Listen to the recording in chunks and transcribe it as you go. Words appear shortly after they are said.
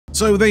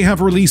So they have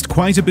released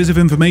quite a bit of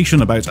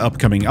information about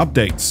upcoming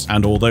updates,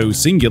 and although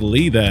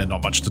singularly they're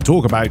not much to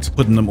talk about,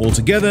 putting them all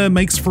together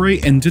makes for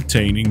an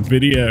entertaining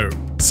video.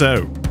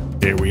 So,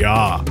 here we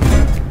are.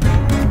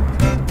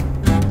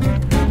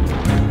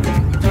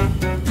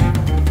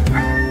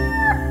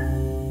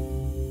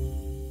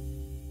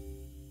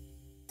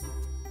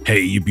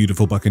 Hey you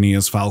beautiful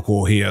buccaneers,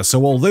 Falcore here.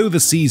 So although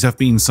the seas have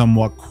been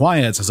somewhat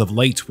quiet as of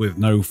late with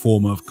no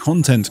form of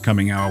content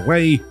coming our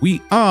way,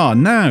 we are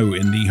now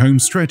in the home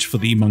stretch for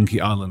the Monkey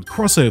Island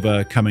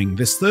crossover coming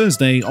this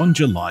Thursday on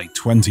July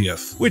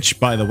 20th. Which,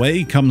 by the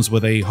way, comes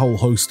with a whole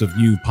host of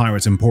new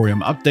Pirate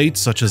Emporium updates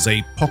such as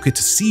a pocket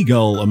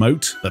seagull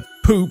emote that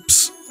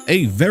poops,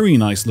 a very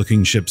nice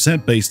looking ship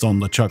set based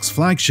on LeChuck's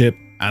flagship,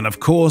 and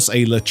of course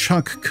a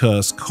LeChuck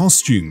Curse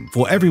costume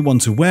for everyone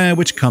to wear,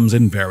 which comes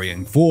in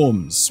varying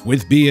forms,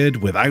 with beard,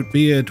 without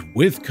beard,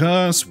 with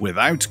curse,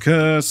 without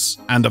curse,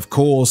 and of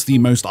course the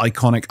most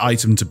iconic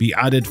item to be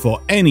added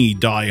for any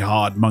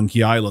die-hard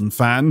Monkey Island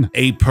fan,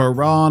 a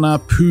piranha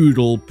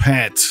poodle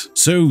pet.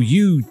 So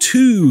you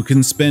too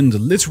can spend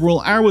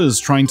literal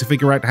hours trying to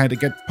figure out how to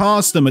get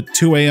past them at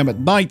 2 AM at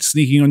night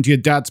sneaking onto your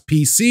dad's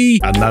PC,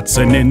 and that's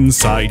an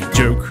inside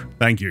joke.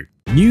 Thank you.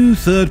 New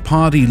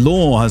third-party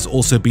lore has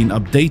also been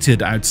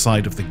updated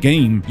outside of the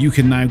game. You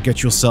can now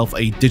get yourself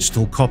a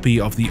digital copy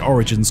of the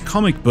Origins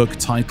comic book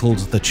titled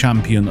The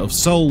Champion of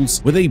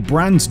Souls, with a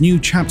brand new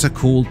chapter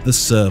called The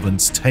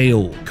Servant's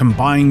Tale,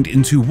 combined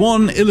into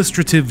one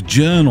illustrative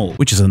journal,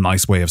 which is a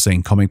nice way of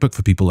saying comic book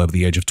for people over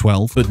the age of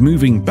 12. But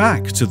moving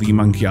back to the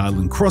Monkey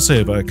Island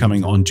crossover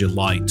coming on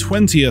July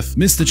 20th,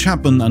 Mr.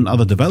 Chapman and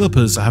other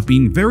developers have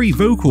been very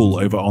vocal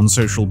over on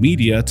social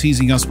media,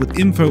 teasing us with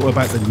info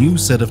about the new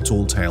set of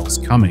Tall Tales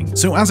coming.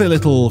 So as a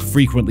little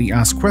frequently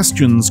asked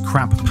questions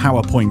crap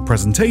PowerPoint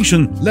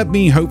presentation, let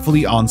me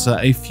hopefully answer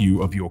a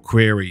few of your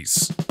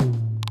queries.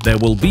 There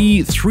will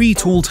be 3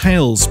 Tall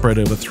Tales spread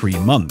over 3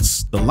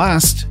 months, the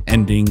last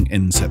ending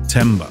in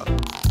September.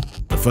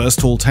 The first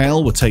Tall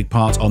Tale will take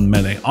part on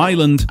Melee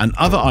Island, and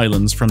other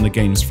islands from the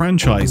game's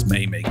franchise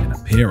may make an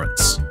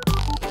appearance.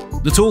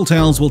 The Tall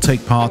Tales will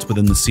take part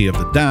within the Sea of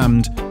the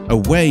Damned,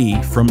 away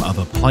from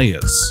other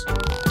players.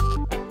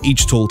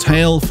 Each Tall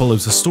Tale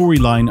follows the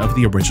storyline of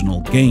the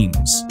original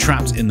games,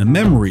 trapped in the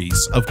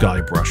memories of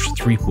Guybrush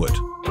Threepwood.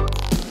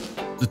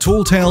 The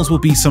Tall Tales will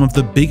be some of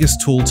the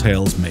biggest Tall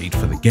Tales made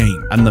for the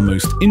game, and the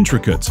most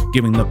intricate,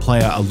 giving the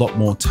player a lot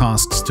more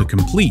tasks to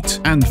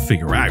complete and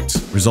figure out,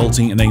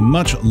 resulting in a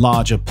much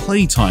larger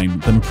playtime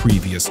than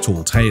previous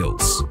Tall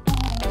Tales.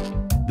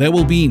 There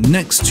will be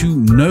next to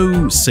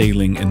no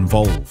sailing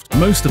involved.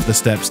 Most of the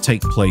steps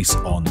take place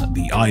on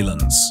the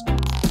islands.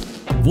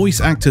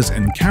 Voice actors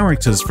and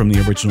characters from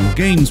the original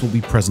games will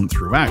be present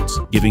throughout,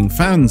 giving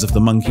fans of the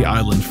Monkey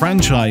Island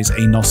franchise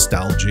a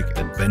nostalgic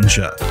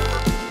adventure.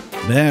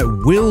 There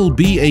will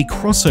be a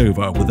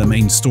crossover with a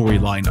main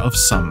storyline of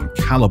some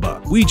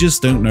caliber. We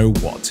just don't know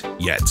what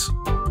yet.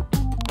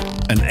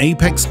 An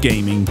Apex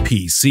Gaming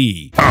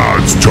PC.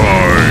 It's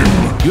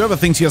time! You ever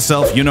think to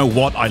yourself, you know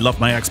what, I love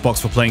my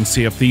Xbox for playing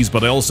Sea of Thieves,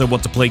 but I also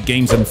want to play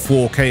games in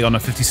 4K on a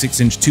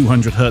 56-inch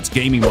 200Hz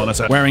gaming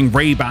monitor, wearing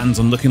Ray-Bans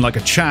and looking like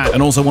a Chad,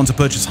 and also want to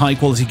purchase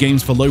high-quality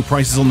games for low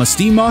prices on the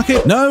Steam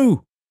market?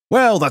 No!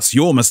 Well, that's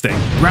your mistake.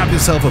 Grab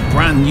yourself a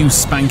brand new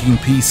spanking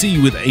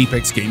PC with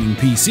Apex Gaming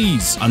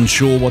PCs.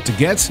 Unsure what to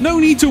get? No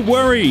need to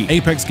worry!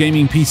 Apex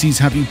Gaming PCs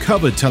have you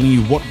covered, telling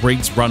you what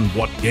rigs run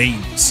what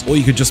games. Or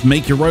you could just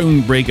make your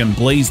own rig and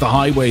blaze the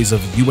highways of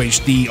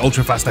UHD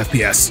ultra-fast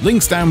FPS.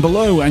 Links down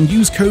below, and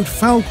use code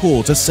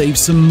Falcore to save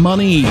some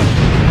money.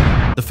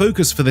 The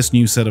focus for this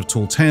new set of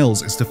Tall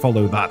Tales is to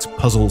follow that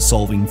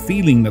puzzle-solving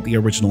feeling that the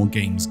original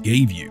games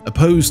gave you,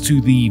 opposed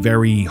to the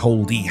very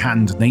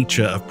holdy-hand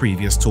nature of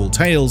previous Tall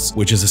Tales,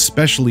 which is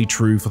especially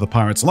true for the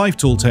Pirate's Life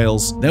Tall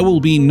Tales. There will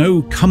be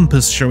no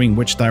compass showing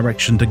which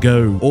direction to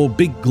go, or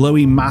big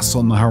glowy mass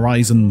on the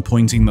horizon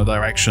pointing the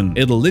direction.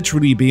 It'll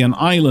literally be an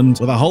island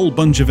with a whole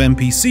bunch of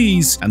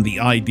NPCs, and the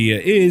idea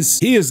is,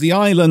 here's the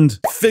island,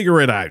 figure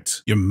it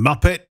out, you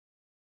muppet.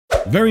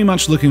 Very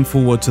much looking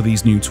forward to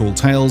these new Tall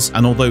Tales,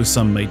 and although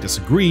some may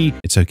disagree,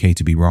 it's okay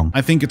to be wrong.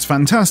 I think it's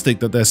fantastic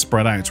that they're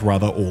spread out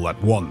rather all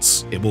at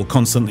once. It will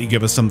constantly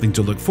give us something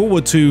to look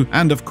forward to,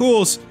 and of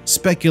course,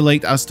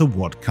 speculate as to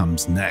what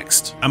comes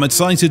next. I'm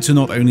excited to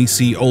not only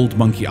see old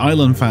Monkey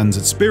Island fans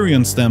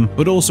experience them,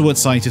 but also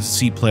excited to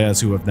see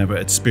players who have never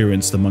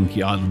experienced the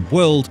Monkey Island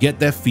world get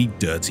their feet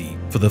dirty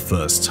for the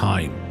first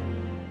time.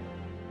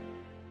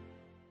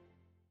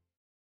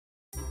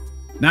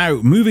 Now,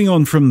 moving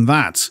on from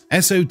that,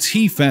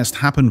 SOT Fest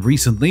happened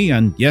recently,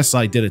 and yes,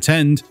 I did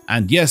attend,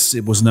 and yes,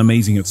 it was an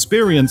amazing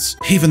experience,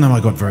 even though I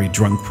got very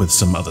drunk with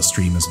some other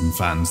streamers and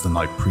fans the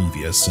night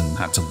previous and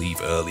had to leave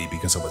early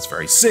because I was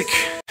very sick.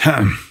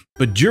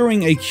 But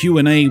during a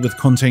Q&A with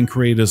content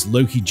creators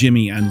Loki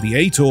Jimmy and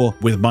Leator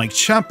with Mike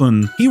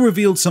Chapman, he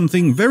revealed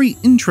something very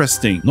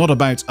interesting, not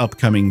about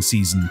upcoming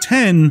Season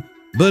 10,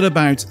 but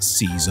about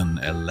Season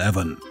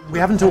 11. We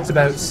haven't talked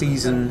about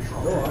Season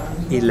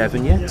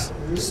 11 yet,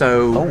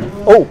 so...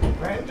 Oh!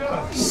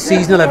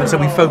 Season 11, so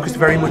we focused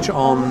very much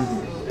on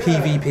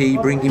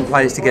PvP, bringing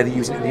players together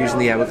using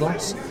the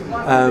hourglass.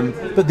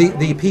 But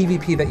the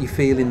PvP that you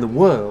feel in the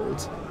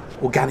world,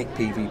 organic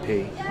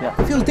PvP,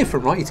 it feels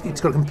different, right?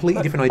 It's got a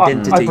completely different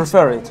identity. I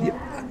prefer it.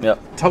 Yeah,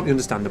 totally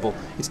understandable.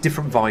 It's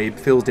different vibe,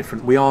 feels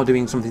different. We are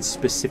doing something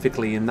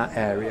specifically in that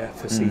area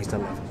for Season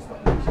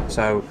 11.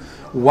 So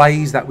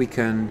ways that we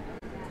can,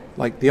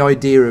 like the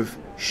idea of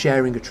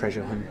sharing a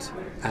treasure hunt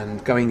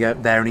and going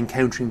out there and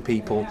encountering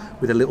people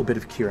with a little bit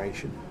of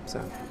curation.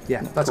 So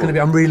yeah, that's going to be,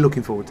 I'm really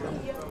looking forward to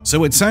that.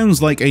 So it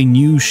sounds like a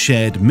new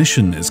shared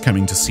mission is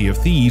coming to Sea of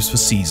Thieves for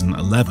Season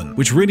 11,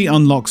 which really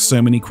unlocks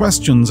so many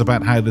questions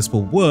about how this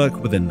will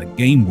work within the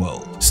game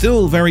world.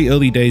 Still very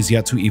early days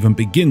yet to even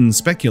begin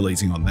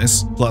speculating on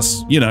this.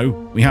 Plus, you know,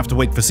 we have to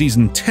wait for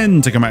Season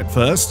 10 to come out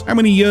first. How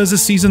many years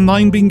has Season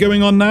 9 been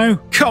going on now?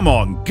 Come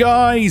on,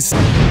 guys!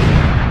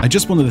 I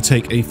just wanted to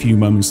take a few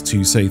moments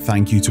to say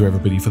thank you to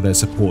everybody for their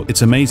support.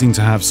 It's amazing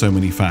to have so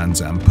many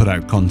fans and put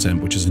out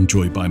content which is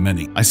enjoyed by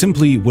many. I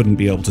simply wouldn't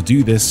be able to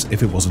do this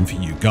if it wasn't for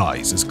you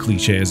guys. As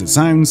cliche as it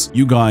sounds,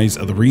 you guys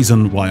are the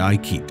reason why I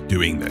keep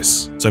doing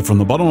this. So from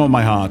the bottom of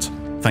my heart,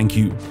 thank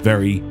you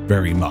very,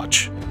 very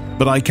much.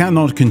 But I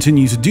cannot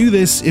continue to do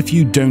this if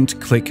you don't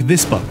click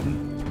this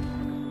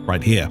button.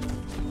 Right here.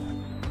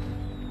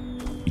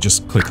 You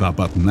just click that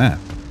button there.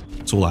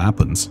 That's all that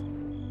happens.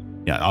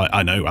 Yeah,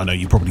 I know,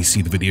 you probably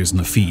see the videos in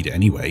the feed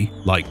anyway.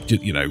 Like,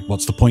 you know,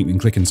 what's the point in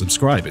clicking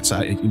subscribe? It's,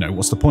 you know,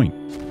 what's the point?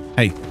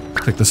 Hey,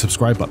 click the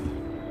subscribe button.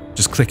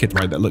 Just click it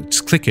right there. Look,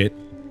 just click it.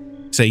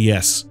 Say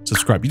yes,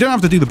 subscribe. You don't have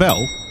to do the bell.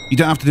 You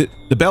don't have to do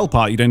the bell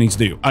part. You don't need to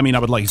do. I mean, I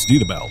would like you to do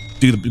the bell,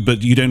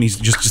 but you don't need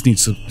to just need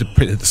to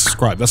hit the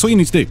subscribe. That's all you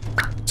need to do.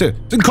 So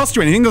it doesn't cost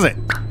you anything, does it?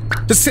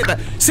 Just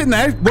sitting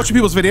there watching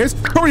people's videos.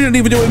 Probably don't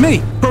even do it with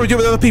me. Probably do it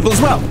with other people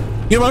as well.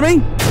 You know what I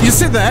mean? You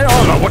sit there,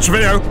 oh, watch a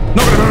video,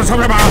 not gonna talk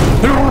about